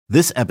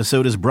This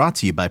episode is brought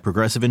to you by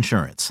Progressive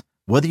Insurance.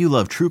 Whether you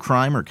love true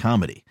crime or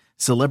comedy,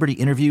 celebrity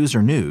interviews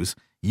or news,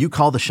 you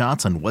call the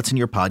shots on what's in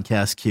your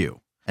podcast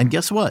queue. And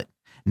guess what?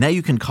 Now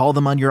you can call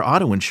them on your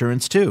auto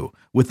insurance too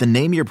with the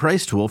Name Your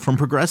Price tool from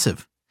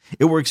Progressive.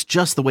 It works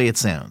just the way it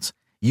sounds.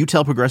 You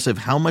tell Progressive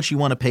how much you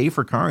want to pay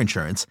for car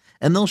insurance,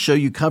 and they'll show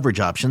you coverage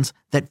options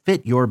that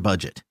fit your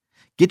budget.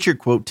 Get your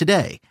quote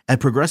today at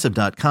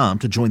Progressive.com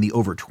to join the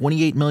over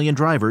 28 million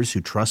drivers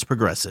who trust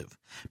Progressive.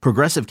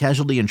 Progressive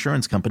Casualty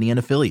Insurance Company and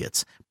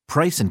Affiliates.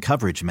 Price and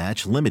coverage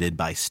match limited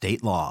by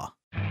state law.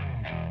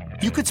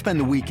 You could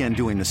spend the weekend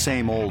doing the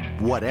same old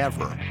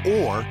whatever,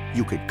 or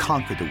you could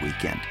conquer the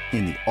weekend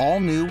in the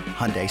all-new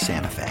Hyundai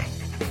Santa Fe.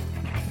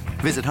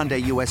 Visit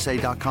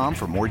HyundaiUSA.com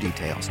for more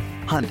details.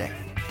 Hyundai,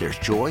 there's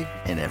joy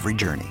in every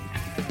journey.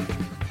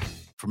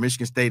 For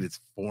Michigan State, it's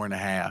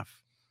 4.5.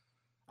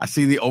 I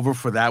see the over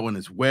for that one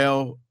as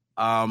well.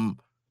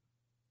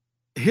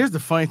 Here's the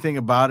funny thing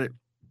about it.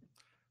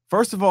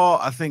 First of all,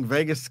 I think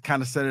Vegas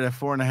kind of set it at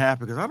 4.5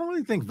 because I don't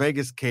really think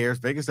Vegas cares.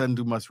 Vegas doesn't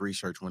do much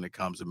research when it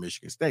comes to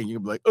Michigan State. You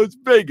can be like, oh, it's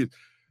Vegas.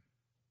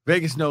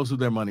 Vegas knows who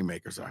their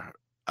moneymakers are.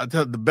 I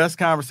tell you, the best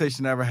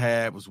conversation I ever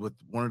had was with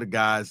one of the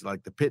guys,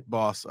 like the pit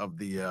boss of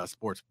the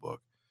sports book.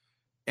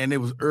 And it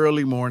was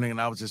early morning, and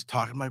I was just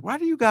talking. I'm like, why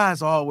do you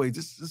guys always,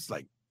 this is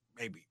like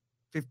maybe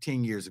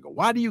 15 years ago,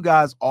 why do you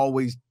guys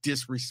always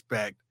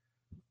disrespect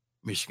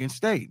Michigan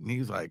State? And he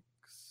was like,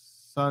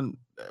 son,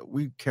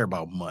 we care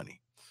about money.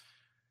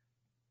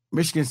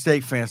 Michigan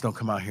State fans don't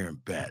come out here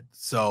and bet.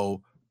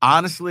 So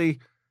honestly,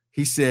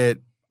 he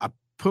said, I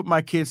put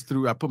my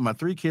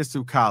 3 kids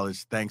through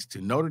college thanks to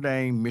Notre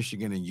Dame,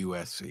 Michigan, and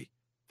USC.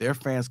 Their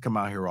fans come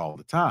out here all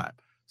the time.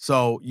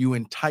 So you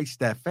entice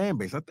that fan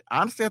base.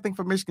 Honestly, I think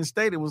for Michigan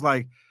State, it was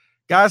like,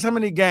 guys, how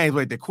many games?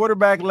 Wait, the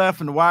quarterback left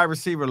and the wide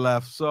receiver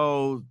left.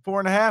 So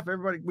 4.5,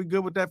 everybody, we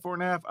good with that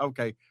 4.5?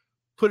 Okay,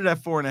 put it at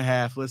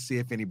 4.5. Let's see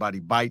if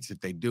anybody bites. If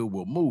they do,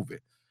 we'll move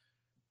it.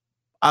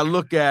 I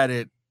look at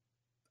it.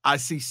 I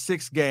see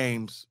 6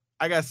 games.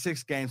 I got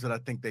 6 games that I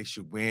think they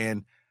should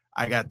win.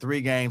 I got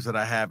 3 games that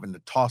I have in the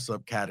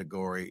toss-up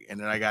category, and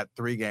then I got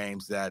 3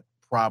 games that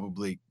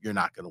probably you're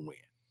not going to win.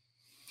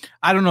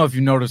 I don't know if you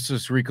noticed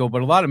this, Rico,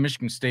 but a lot of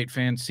Michigan State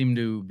fans seem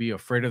to be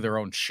afraid of their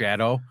own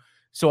shadow.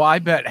 So I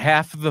bet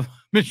half of the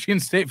Michigan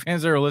State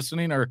fans that are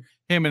listening are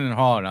hemming and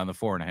hawing on the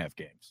 4.5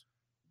 games.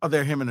 Oh,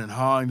 they're hemming and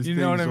hawing. This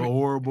thing's so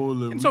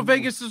horrible. And so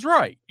Vegas is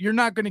right. You're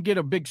not going to get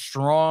a big,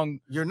 strong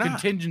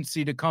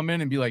contingency to come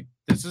in and be like,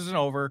 this isn't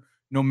over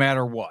no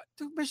matter what.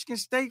 Dude, Michigan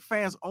State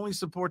fans only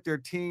support their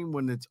team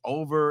when it's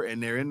over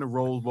and they're in the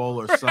Rose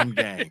Bowl or some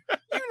game.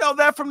 You know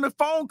that from the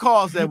phone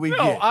calls that we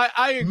get.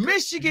 I agree.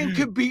 Michigan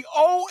could be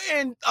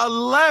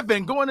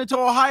 0-11 going into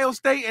Ohio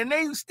State, and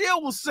they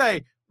still will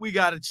say, we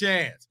got a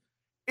chance.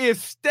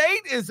 If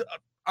State is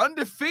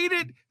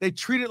undefeated, they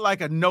treat it like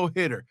a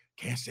no-hitter.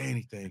 Can't say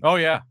anything. Oh,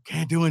 yeah.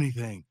 Can't do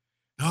anything.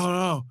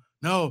 No,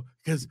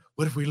 because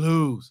what if we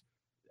lose?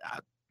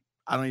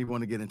 I don't even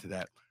want to get into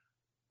that.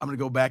 I'm going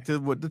to go back to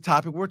what the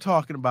topic we're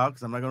talking about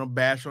because I'm not going to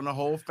bash on the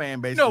whole fan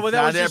base. No, but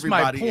that was just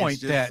my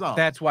point.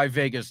 That's why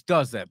Vegas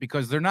does that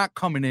because they're not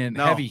coming in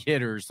heavy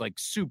hitters like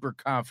super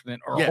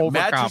confident or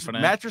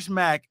overconfident. Mattress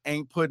Mac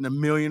ain't putting 1.5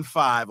 million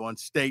on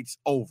State's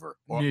over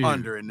or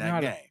under in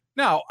that game.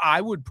 Now,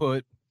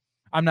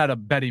 I'm not a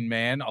betting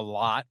man a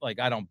lot. Like,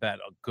 I don't bet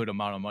a good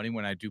amount of money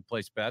when I do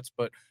place bets,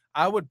 but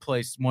I would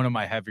place one of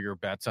my heavier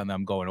bets on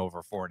them going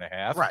over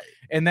 4.5. Right.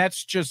 And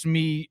that's just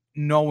me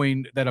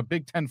knowing that a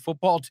Big Ten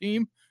football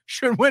team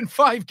should win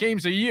 5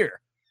 games a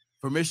year.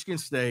 For Michigan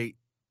State,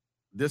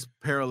 this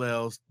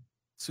parallels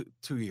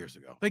 2 years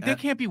ago. Like, they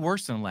can't be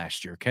worse than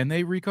last year, can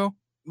they, Rico?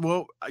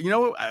 Well, you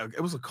know,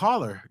 it was a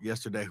caller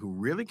yesterday who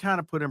really kind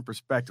of put in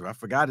perspective. I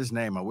forgot his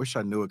name. I wish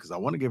I knew it because I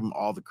want to give him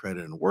all the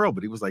credit in the world.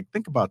 But he was like,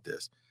 think about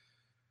this.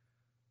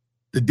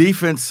 The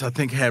defense, I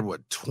think, had,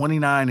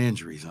 29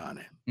 injuries on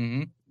it.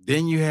 Mm-hmm.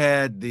 Then you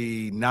had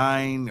the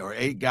 9 or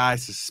 8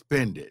 guys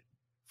suspended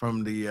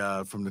from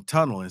the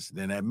tunnel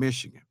incident at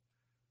Michigan.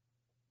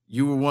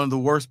 You were one of the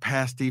worst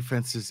pass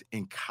defenses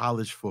in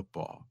college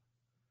football.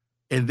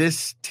 And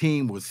this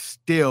team was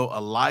still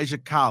Elijah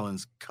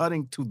Collins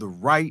cutting to the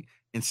right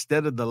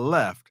instead of the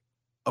left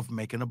of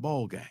making a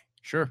bowl game.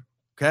 Sure.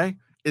 Okay?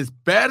 As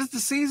bad as the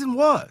season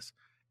was,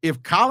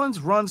 if Collins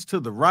runs to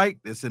the right,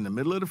 it's in the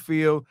middle of the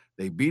field,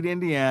 they beat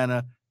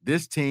Indiana,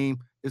 this team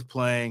is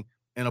playing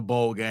in a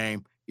bowl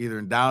game, either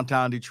in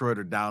downtown Detroit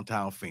or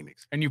downtown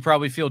Phoenix. And you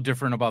probably feel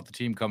different about the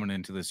team coming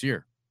into this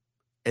year.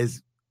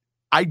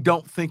 I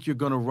don't think you're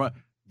going to run.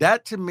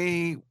 That, to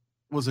me,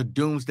 was a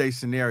doomsday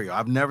scenario.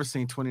 I've never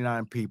seen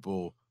 29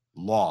 people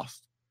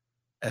lost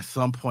at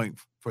some point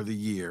for the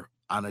year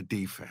on a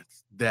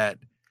defense.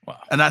 Wow.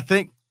 And I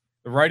think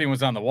the writing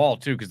was on the wall,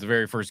 too, because the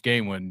very first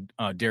game when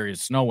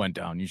Darius Snow went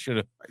down, you should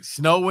have.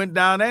 Snow went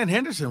down and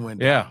Henderson went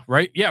down. Yeah,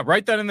 right. Yeah,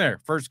 right then and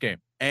there. First game.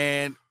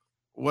 And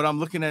what I'm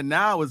looking at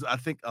now is I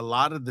think a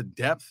lot of the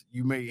depth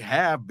you may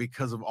have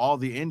because of all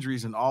the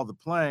injuries and all the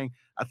playing,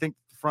 I think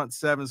the front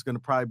seven is going to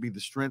probably be the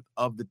strength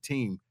of the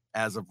team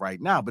as of right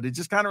now. But it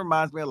just kind of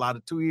reminds me a lot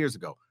of 2 years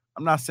ago.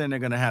 I'm not saying they're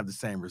going to have the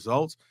same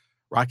results.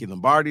 Rocky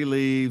Lombardi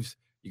leaves.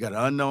 You got an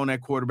unknown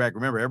at quarterback.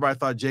 Remember, everybody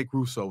thought Jake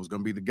Russo was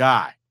going to be the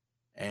guy,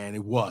 and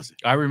it wasn't.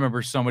 I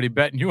remember somebody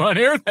betting you on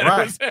air that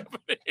it was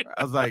happening.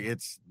 I was like,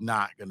 it's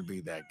not going to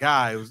be that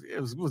guy.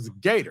 It was a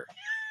Gator,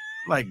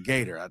 like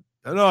Gator.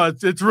 No,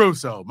 it's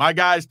Russo. My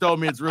guys told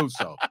me it's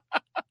Russo.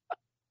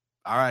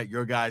 All right,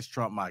 your guys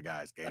trump my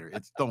guys, Gator.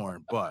 It's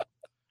Thorne, but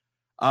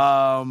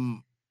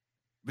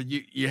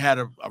you had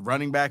a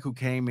running back who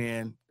came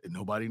in that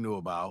nobody knew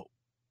about,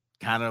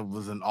 kind of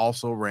was an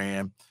also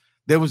ran.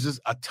 There was just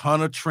a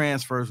ton of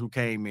transfers who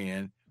came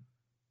in,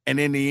 and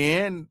in the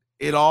end,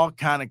 it all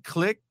kind of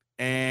clicked,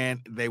 and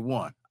they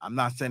won. I'm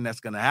not saying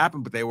that's going to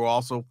happen, but they were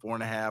also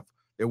 4.5.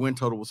 Their win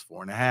total was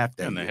 4.5.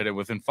 And they hit it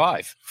within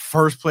 5.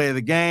 First play of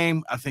the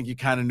game, I think you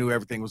kind of knew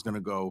everything was going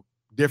to go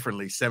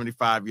differently.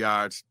 75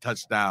 yards,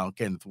 touchdown,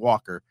 Kenneth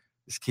Walker.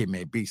 This kid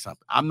may be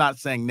something. I'm not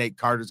saying Nate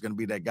Carter's going to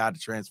be that guy to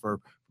transfer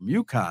from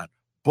UConn,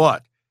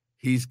 but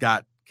he's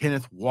got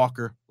Kenneth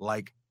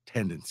Walker-like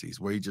tendencies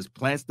where he just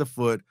plants the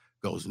foot,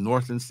 goes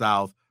north and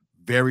south,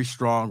 very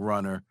strong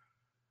runner.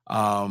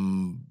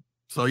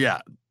 So,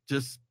 yeah,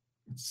 just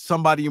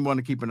somebody you want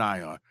to keep an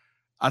eye on.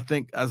 I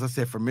think, as I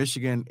said, for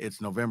Michigan,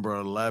 it's November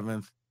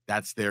 11th.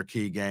 That's their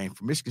key game.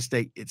 For Michigan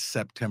State, it's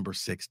September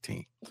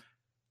 16th.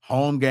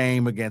 Home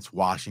game against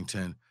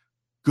Washington.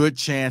 Good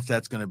chance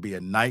that's going to be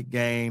a night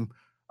game,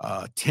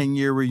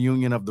 10-year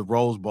reunion of the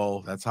Rose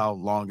Bowl. That's how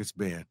long it's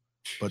been.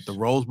 But the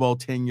Rose Bowl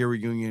 10-year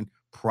reunion,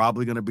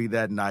 probably going to be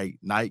that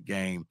night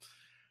game.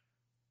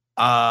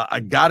 I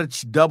got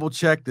to double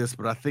check this,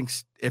 but I think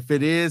if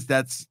it is,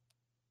 that's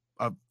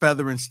a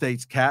feather in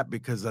State's cap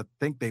because I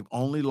think they've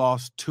only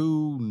lost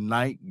 2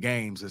 night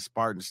games at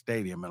Spartan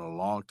Stadium in a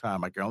long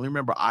time. I can only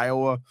remember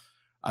Iowa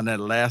on that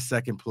last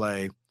second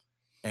play.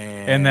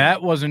 And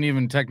that wasn't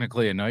even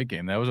technically a night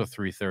game. That was a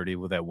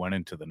 3:30 that went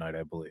into the night,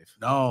 I believe.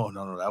 No.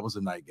 That was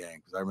a night game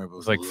because I remember it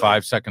was like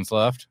 5 seconds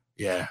left.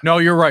 Yeah. No,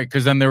 you're right,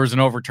 because then there was an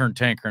overturned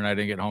tanker, and I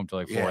didn't get home till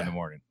like 4 in the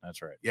morning.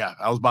 That's right. Yeah,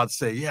 I was about to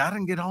say, I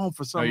didn't get home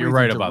for some reason. You're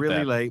right about really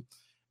that. Late.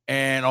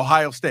 And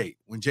Ohio State,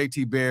 when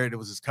JT Barrett, it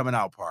was his coming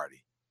out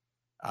party.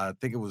 I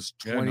think it was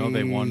 20.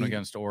 They won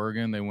against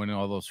Oregon. They won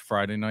all those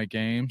Friday night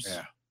games.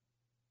 Yeah.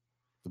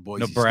 The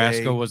Boise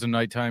Nebraska State was a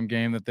nighttime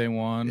game that they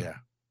won. Yeah.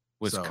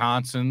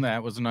 Wisconsin,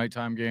 that was a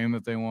nighttime game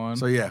that they won.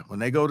 So yeah, when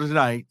they go to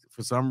tonight,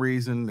 for some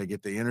reason, they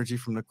get the energy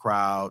from the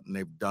crowd, and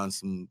they've done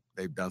some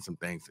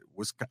things.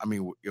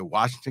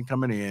 Washington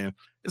coming in,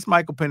 it's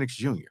Michael Penix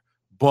Jr.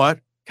 But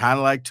kind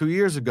of like 2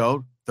 years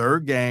ago,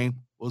 third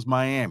game was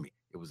Miami.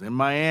 It was in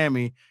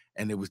Miami,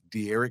 and it was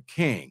De'Aaron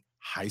King,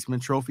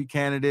 Heisman Trophy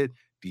candidate.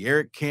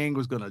 De'Aaron King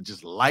was going to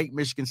just light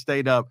Michigan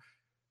State up.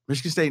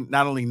 Michigan State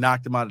not only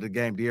knocked him out of the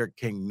game, De'Aaron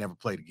King never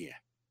played again.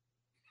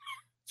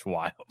 It's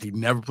wild. He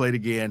never played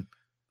again.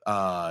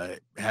 Had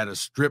a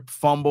strip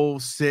fumble,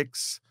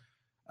 6.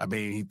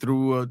 He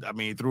threw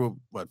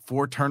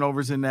 4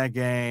 turnovers in that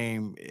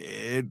game.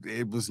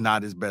 It was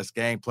not his best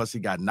game. Plus, he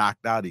got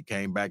knocked out. He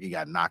came back. He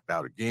got knocked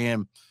out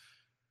again.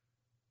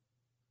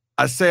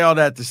 I say all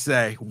that to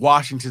say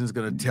Washington's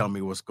going to tell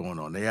me what's going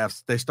on.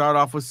 They start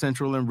off with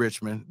Central and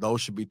Richmond. Those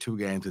should be 2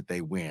 games that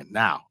they win.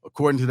 Now,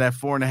 according to that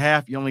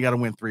 4.5, you only got to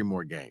win 3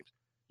 more games.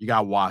 You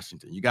got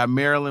Washington. You got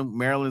Maryland.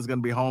 Maryland's going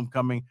to be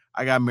homecoming.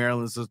 I got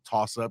Maryland as a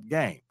toss-up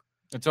game.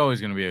 It's always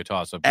going to be a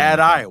toss-up game.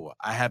 At Iowa,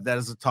 I have that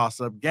as a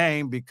toss-up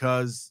game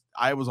because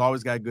Iowa's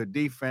always got good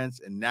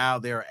defense, and now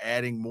they're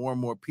adding more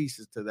and more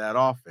pieces to that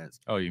offense.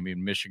 Oh, you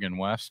mean Michigan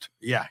West?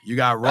 Yeah, you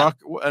got Ruck,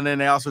 and then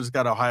they also just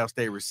got Ohio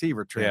State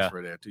receiver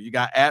transfer there too. You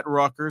got at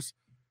Rutgers.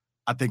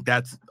 I think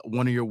that's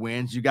one of your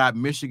wins. You got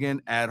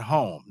Michigan at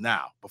home.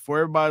 Now, before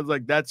everybody's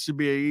like, that should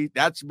be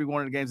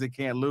one of the games they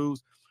can't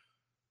lose.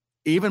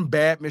 Even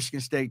bad Michigan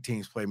State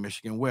teams play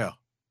Michigan well.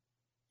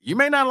 You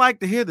may not like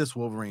to hear this,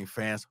 Wolverine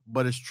fans,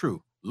 but it's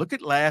true. Look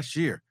at last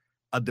year.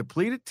 A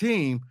depleted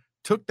team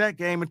took that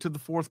game into the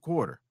fourth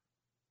quarter.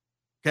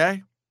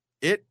 Okay?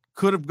 It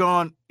could have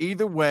gone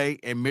either way,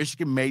 and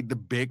Michigan made the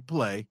big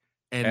play,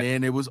 and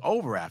then it was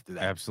over after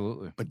that.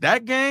 Absolutely. But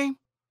that game,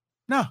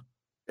 no.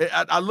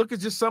 I look at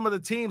just some of the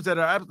teams that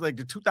are like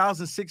the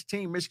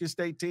 2016 Michigan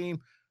State team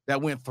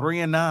that went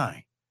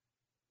 3-9.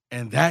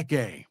 And that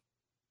game,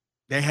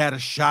 they had a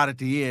shot at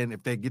the end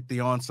if they get the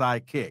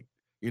onside kick.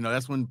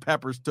 That's when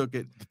Peppers took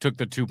the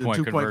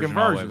 2-point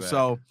conversion.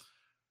 So,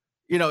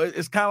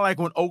 it's kind of like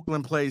when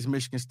Oakland plays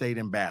Michigan State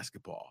in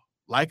basketball.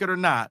 Like it or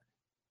not,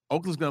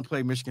 Oakland's going to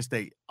play Michigan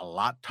State a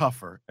lot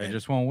tougher. They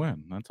just won't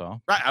win. That's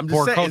all. Right. I'm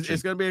just saying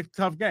it's going to be a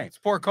tough game. It's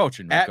poor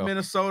coaching. Rico. At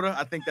Minnesota,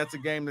 I think that's a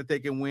game that they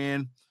can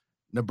win.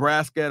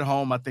 Nebraska at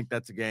home, I think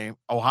that's a game.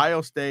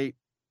 Ohio State,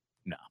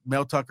 no.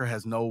 Mel Tucker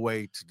has no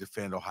way to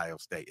defend Ohio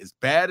State. As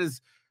bad as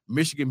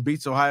Michigan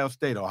beats Ohio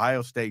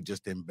State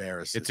just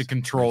embarrasses. It's a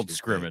controlled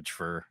scrimmage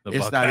for the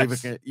Buckeyes. It's not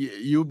even.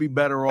 You'd be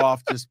better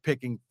off just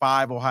picking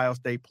 5 Ohio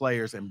State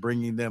players and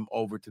bringing them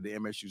over to the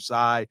MSU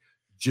side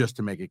just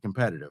to make it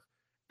competitive.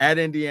 At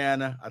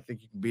Indiana, I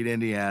think you can beat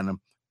Indiana,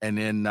 and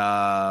then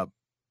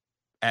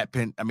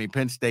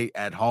Penn State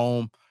at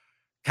home.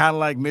 Kind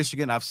of like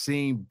Michigan, I've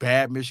seen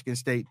bad Michigan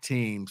State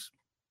teams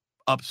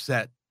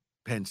upset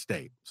Penn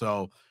State.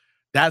 So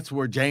that's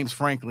where James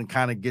Franklin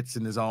kind of gets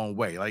in his own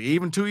way. Like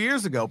even 2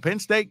 years ago, Penn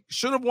State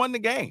should have won the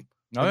game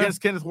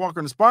against Kenneth Walker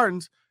and the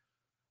Spartans.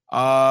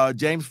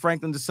 James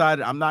Franklin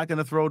decided, I'm not going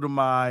to throw to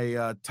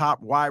my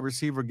top wide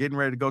receiver getting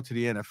ready to go to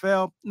the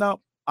NFL.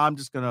 No, I'm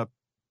just going to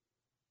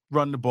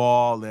run the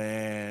ball.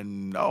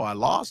 And, I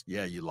lost?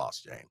 Yeah, you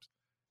lost, James.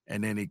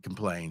 And then he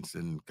complains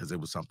because it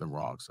was something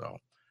wrong. So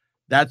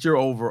that's your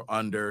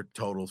over-under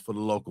totals for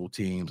the local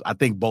teams. I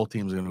think both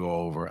teams are going to go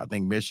over. I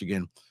think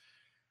Michigan,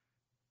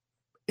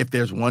 if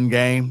there's one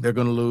game they're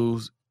going to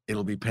lose,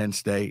 it'll be Penn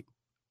State.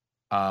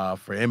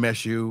 For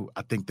MSU,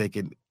 I think they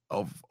can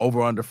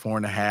over under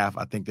 4.5.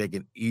 I think they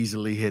can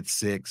easily hit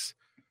 6.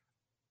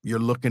 You're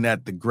looking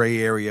at the gray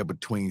area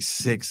between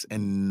 6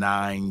 and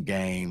 9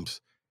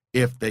 games.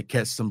 If they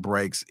catch some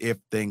breaks, if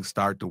things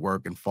start to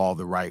work and fall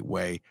the right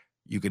way,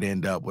 you could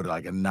end up with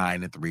like a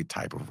 9-3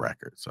 type of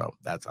record. So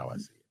that's how I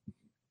see it.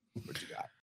 What you got?